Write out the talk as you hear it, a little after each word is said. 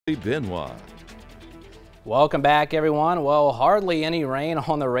Benoit. Welcome back, everyone. Well, hardly any rain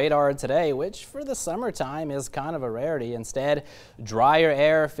on the radar today, which for the summertime is kind of a rarity. Instead, drier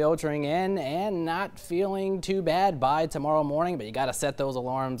air filtering in and not feeling too bad by tomorrow morning, but you got to set those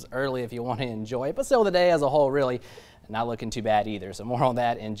alarms early if you want to enjoy it. But still, the day as a whole really not looking too bad either. So more on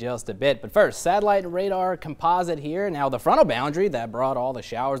that in just a bit. But first, satellite radar composite here. Now the frontal boundary that brought all the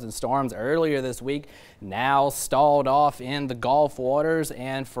showers and storms earlier this week now stalled off in the Gulf waters.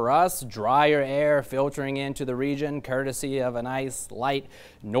 And for us, drier air filtering into the region courtesy of a nice light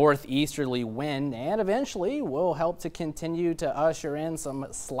northeasterly wind, and eventually will help to continue to usher in some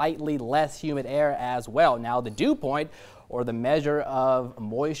slightly less humid air as well. Now the dew point, or the measure of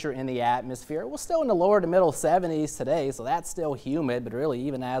moisture in the atmosphere, we're still in the lower to middle 70s today, so that's still humid, but really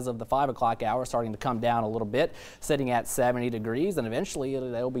even as of the 5 o'clock hour starting to come down a little bit, sitting at 70 degrees, and eventually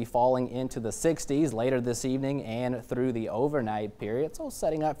they'll be falling into the 60s later this evening and through the overnight period, so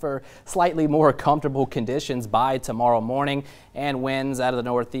setting up for slightly more comfortable conditions by tomorrow morning, and winds out of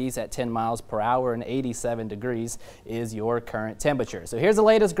the northeast at 10 miles per hour and 87 degrees is your current temperature. So here's the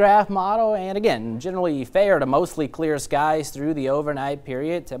latest graph model, and again, generally fair to mostly clear skies through the overnight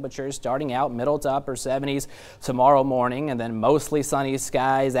period. Temperatures starting out middle to upper 70s tomorrow morning, and then mostly sunny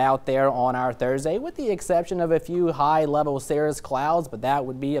skies out there on our Thursday, with the exception of a few high-level cirrus clouds, but that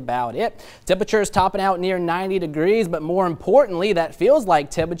would be about it. Temperatures topping out near 90 degrees, but more importantly, that feels like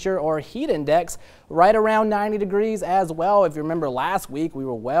temperature or heat index right around 90 degrees as well. If you remember last week, we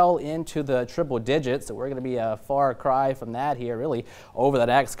were well into the triple digits, so we're going to be a far cry from that here really over the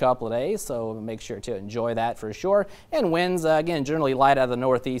next couple of days, so make sure to enjoy that for sure. And winds, again, generally light out of the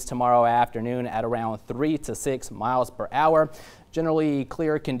northeast tomorrow afternoon at around 3 to 6 miles per hour. Generally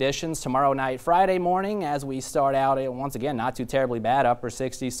clear conditions tomorrow night, Friday morning, as we start out, once again, not too terribly bad, upper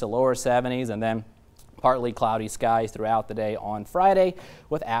 60s to lower 70s, and then partly cloudy skies throughout the day on Friday,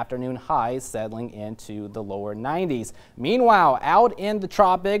 with afternoon highs settling into the lower 90s. Meanwhile, out in the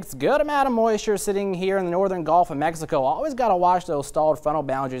tropics, good amount of moisture sitting here in the northern Gulf of Mexico. Always got to watch those stalled frontal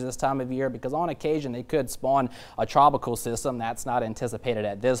boundaries this time of year, because on occasion they could spawn a tropical system. That's not anticipated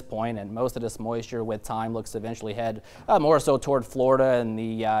at this point, and most of this moisture with time looks to eventually head more so toward Florida and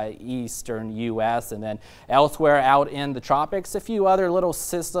the eastern U.S. and then elsewhere out in the tropics. A few other little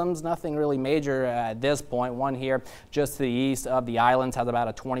systems, nothing really major at this point. One here just to the east of the islands has about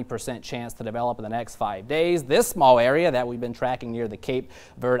a 20% chance to develop in the next 5 days. This small area that we've been tracking near the Cape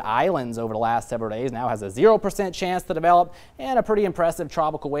Verde Islands over the last several days now has a 0% chance to develop, and a pretty impressive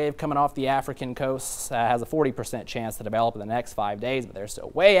tropical wave coming off the African coast has a 40% chance to develop in the next 5 days, but they're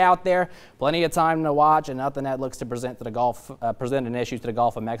still way out there. Plenty of time to watch, and nothing that looks to present an issue to the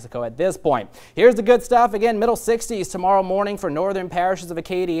Gulf of Mexico at this point. Here's the good stuff. Again, middle 60s tomorrow morning for northern parishes of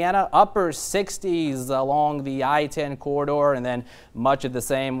Acadiana, upper 60s along the I-10 corridor, and then much of the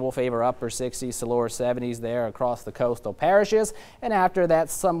same will favor upper 60s to lower 70s there across the coastal parishes. And after that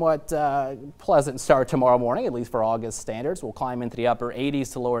somewhat pleasant start tomorrow morning, at least for August standards, we'll climb into the upper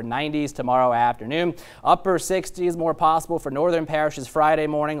 80s to lower 90s tomorrow afternoon. Upper 60s more possible for northern parishes Friday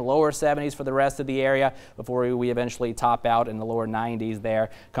morning, lower 70s for the rest of the area before we eventually top out in the lower 90s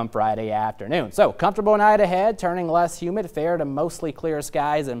there come Friday afternoon. So comfortable night ahead, turning less humid, fair to mostly clear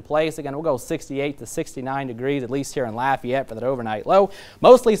skies in place. Again, we'll go 68 to 69 degrees, at least here in Lafayette for that overnight low.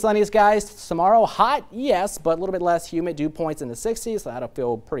 Mostly sunny skies tomorrow. Hot, yes, but a little bit less humid. Dew points in the 60s, so that'll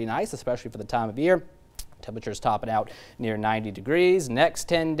feel pretty nice, especially for the time of year. Temperatures topping out near 90 degrees. Next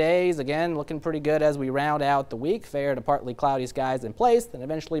 10 days, again, looking pretty good as we round out the week. Fair to partly cloudy skies in place. Then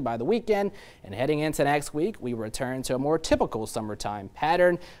eventually by the weekend and heading into next week, we return to a more typical summertime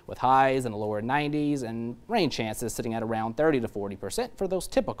pattern with highs in the lower 90s and rain chances sitting at around 30 to 40% for those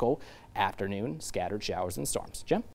typical afternoon scattered showers and storms. Jim?